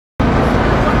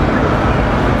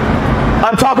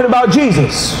I'm talking about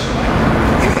Jesus.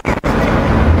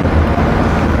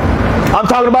 I'm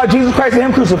talking about Jesus Christ and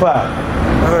Him crucified.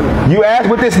 You asked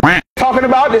what this talking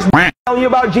about? This telling you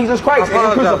about Jesus Christ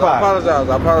and Him crucified. I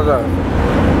apologize.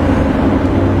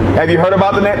 Have you heard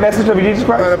about the message of Jesus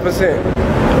Christ?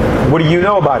 100%. What do you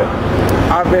know about it?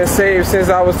 I've been saved since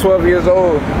I was 12 years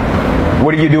old.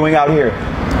 What are you doing out here?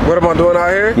 What am I doing out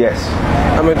here? Yes.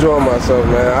 I'm enjoying myself,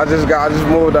 man. I just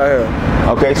moved out here.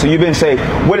 Okay, so you've been saved.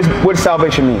 What does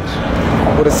salvation mean?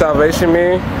 What does salvation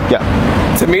mean? Yeah.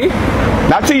 To me?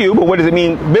 Not to you, but what does it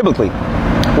mean biblically?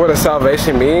 What does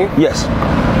salvation mean? Yes.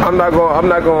 I'm not going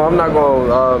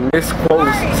to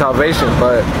misquote salvation,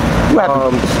 but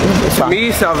to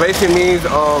me, salvation means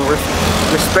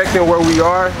respecting where we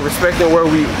are, respecting where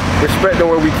we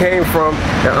came from,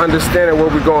 and understanding where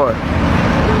we're going.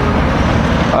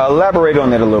 Elaborate on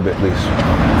that a little bit, please.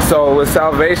 So with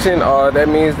salvation, that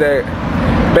means that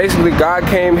basically God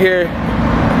came here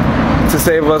to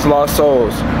save us lost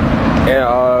souls. And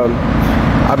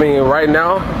I mean, right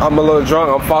now, I'm a little drunk.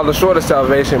 I'm falling short of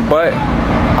salvation, but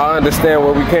I understand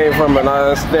where we came from and I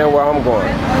understand where I'm going.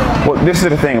 Well, this is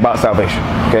the thing about salvation,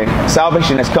 okay?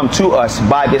 Salvation has come to us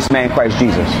by this man, Christ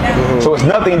Jesus. So it's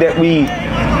nothing that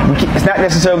it's not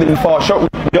necessarily we fall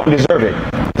short. We don't deserve it.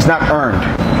 It's not earned.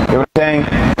 You know what I'm saying?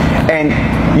 And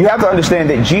you have to understand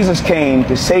that Jesus came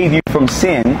to save you from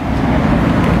sin,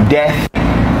 death,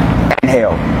 and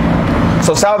hell.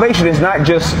 So salvation is not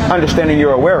just understanding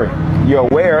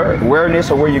awareness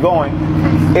of where you're going.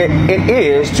 It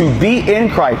is to be in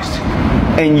Christ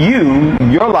and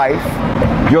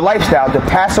your lifestyle to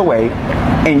pass away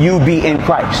and you be in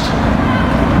Christ.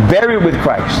 Buried with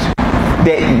Christ.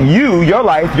 That your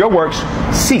life, your works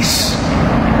cease.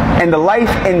 And the life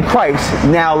in Christ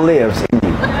now lives in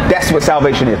you. That's what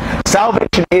salvation is.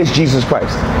 Salvation is Jesus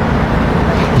Christ.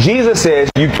 Jesus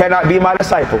says you cannot be my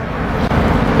disciple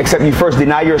except you first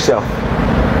deny yourself,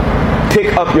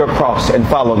 pick up your cross and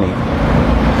follow me.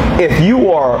 If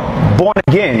you are born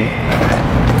again,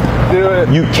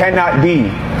 you cannot be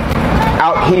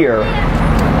out here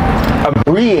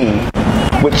agreeing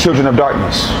with children of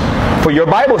darkness. For your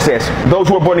Bible says, those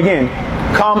who are born again,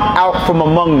 come out from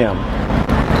among them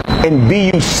and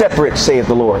be you separate, saith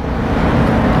the Lord,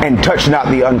 and touch not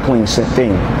the unclean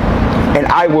thing, and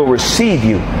I will receive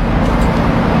you.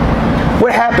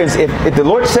 What happens if the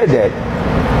Lord said that,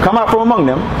 come out from among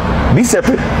them, be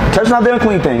separate, touch not the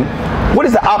unclean thing? What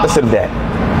is the opposite of that?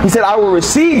 He said, I will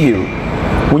receive you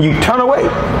when you turn away,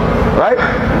 right?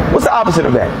 What's the opposite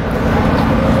of that?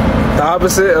 The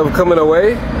opposite of coming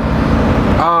away?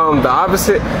 The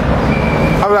opposite,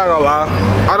 I'm not gonna lie,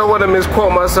 I don't want to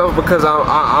misquote myself because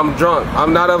I'm drunk.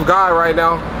 I'm not of God right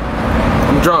now.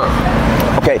 I'm drunk.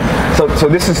 Okay, so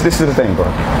this is the thing, bro.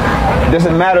 It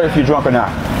doesn't matter if you're drunk or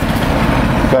not.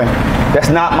 Okay, that's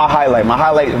not my highlight. My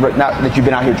highlight is not that you've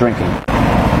been out here drinking.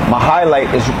 My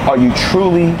highlight is, are you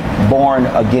truly born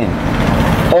again?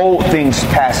 Old things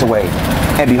pass away,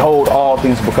 and behold, all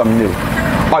things become new.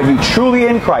 Are you truly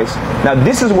in Christ? Now,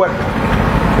 this is what,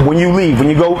 when you leave, when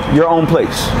you go your own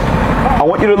place, I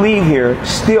want you to leave here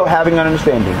still having an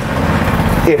understanding.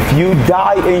 If you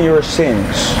die in your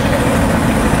sins,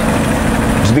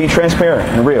 just being transparent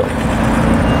and real,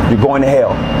 you're going to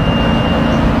hell.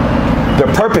 The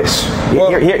purpose,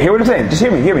 hear what I'm saying, just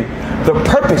hear me. The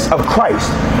purpose of Christ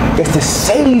is to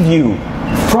save you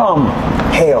from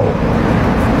hell.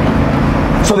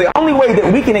 So the only way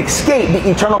that we can escape the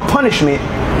eternal punishment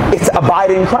is to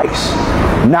abide in Christ,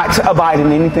 not to abide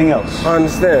in anything else. I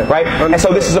understand. Right? And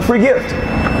so this is a free gift.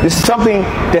 This is something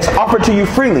that's offered to you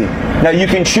freely. Now you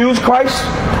can choose Christ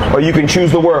or you can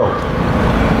choose the world.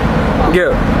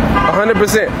 Yeah,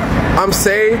 100%. I'm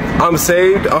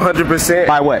saved 100%.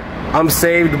 By what? I'm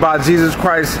saved by Jesus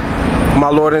Christ, my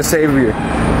Lord and Savior.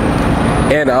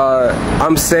 And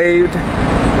I'm saved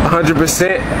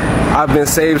 100%. I've been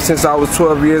saved since I was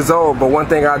 12 years old. But one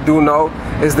thing I do know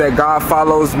is that God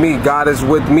follows me. God is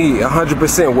with me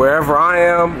 100%. Wherever I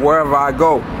am, wherever I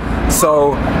go.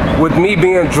 So with me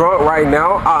being drunk right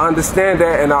now, I understand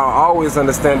that, and I'll always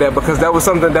understand that, because that was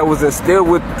something that was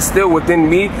instilled still within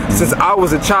me since I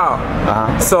was a child.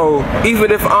 So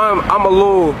even if I'm a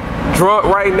little drunk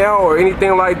right now or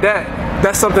anything like that,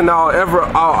 that's something I'll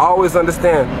always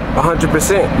understand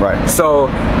 100%. Right. So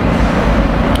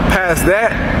past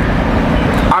that,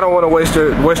 I don't want to waste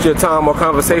your time or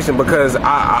conversation, because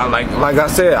I like I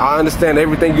said, I understand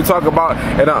everything you talk about,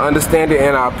 and I understand it,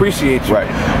 and I appreciate you. Right.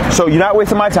 So you're not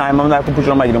wasting my time. I'm not going to put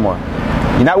you on mic anymore.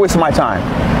 You're not wasting my time.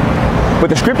 But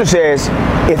the scripture says,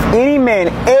 if any man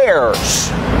errs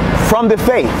from the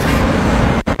faith,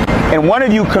 and one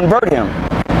of you convert him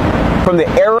from the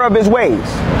error of his ways,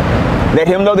 Let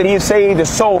him know that he has saved the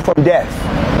soul from death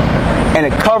and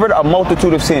it covered a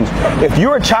multitude of sins. If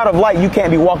you're a child of light, you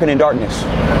can't be walking in darkness.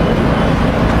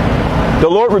 The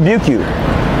Lord rebuke you.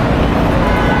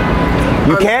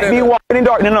 You can't be walking in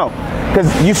darkness. No. Because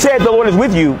you said the Lord is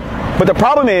with you, but the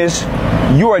problem is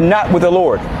you are not with the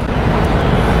Lord.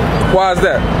 Why is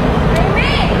that?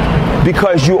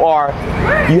 Because you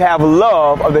have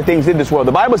love of the things in this world.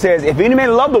 The Bible says, if any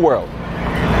man love the world,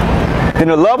 then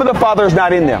the love of the Father is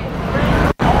not in them.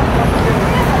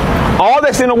 All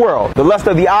that's in the world, the lust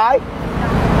of the eye,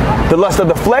 the lust of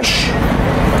the flesh,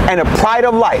 and the pride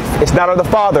of life, it's not of the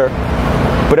Father,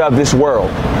 but of this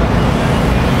world.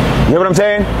 You hear what I'm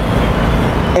saying?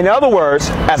 In other words,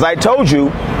 as I told you,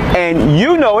 and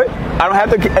you know it, I don't have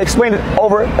to explain it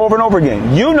over and over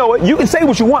again. You know it. You can say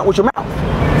what you want with your mouth,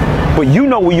 but you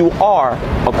know where you are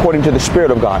according to the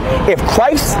Spirit of God. If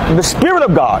Christ, the Spirit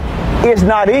of God, is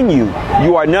not in you,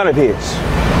 you are none of His,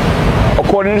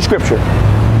 according to Scripture.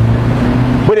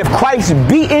 But if Christ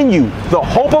be in you, the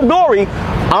hope of glory,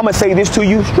 I'm going to say this to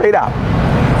you straight out.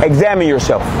 Examine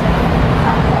yourself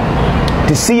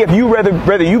to see if you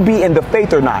whether you be in the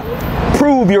faith or not.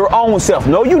 Prove your own self.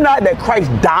 Know you not that Christ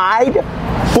died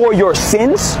for your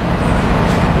sins?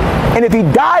 And if He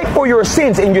died for your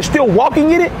sins and you're still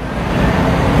walking in it,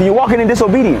 then you're walking in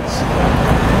disobedience.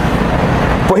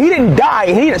 For He didn't die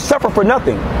and He didn't suffer for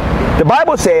nothing. The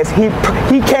Bible says He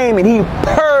came and He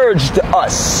purged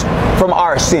us from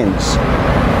our sins.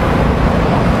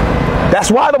 That's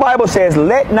why the Bible says,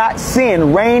 let not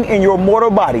sin reign in your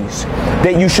mortal bodies,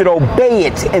 that you should obey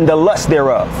it in the lust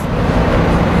thereof.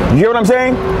 You hear what I'm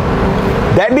saying?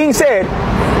 That being said,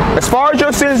 as far as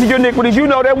your sins and your iniquities, you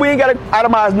know that we ain't got to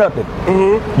itemize nothing.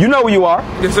 You know where you are.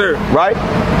 Yes, sir. Right?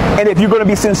 And if you're going to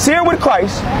be sincere with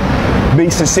Christ, be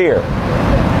sincere.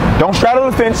 Don't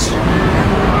straddle the fence.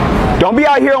 Don't be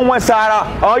out here on one side.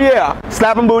 Oh yeah,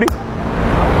 slapping booty.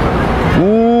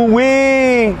 Ooh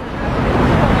wee.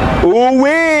 Ooh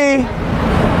wee.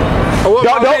 I want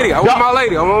my lady. I want my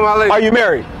lady. I want my lady. Are you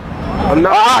married? I'm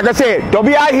not. Like I said, don't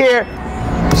be out here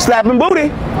slapping booty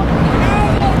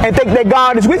and think that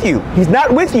God is with you. He's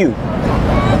not with you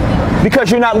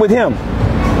because you're not with Him.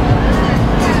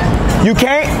 You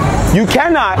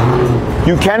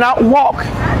cannot walk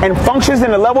and functions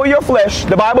in the level of your flesh.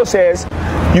 The Bible says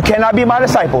you cannot be my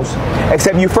disciples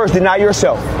except you first deny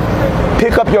yourself.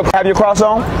 Have your cross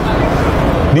on?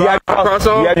 Do you have your cross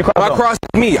on? My cross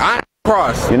is me. I'm the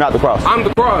cross. You're not the cross. I'm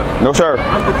the cross. No, sir.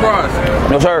 I'm the cross.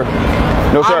 No, sir.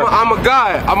 No, sir. I'm a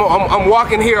God. I'm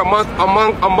walking here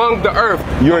among the earth.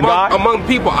 You're a God? Among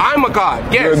people. I'm a God.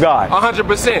 Yes. You're a God.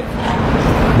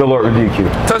 100%. The Lord rebuke you.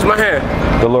 Touch my hand.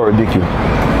 The Lord rebuke you.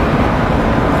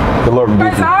 The Lord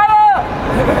rebuke you.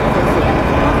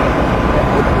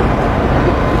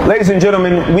 Ladies and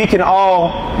gentlemen, we can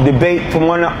all debate from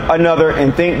one another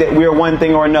and think that we are one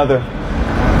thing or another.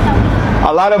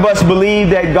 A lot of us believe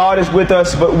that God is with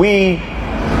us, but we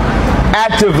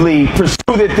actively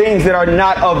pursue the things that are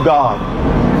not of God.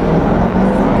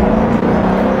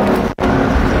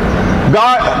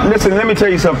 God, listen, let me tell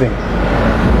you something.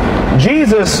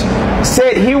 Jesus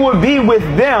said He would be with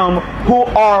them who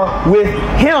are with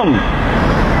Him.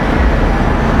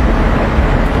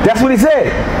 That's what He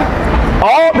said.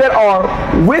 All that are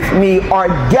with me are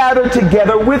gathered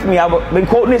together with me. I've been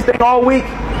quoting this thing all week.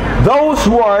 Those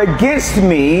who are against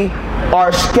me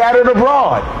are scattered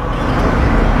abroad.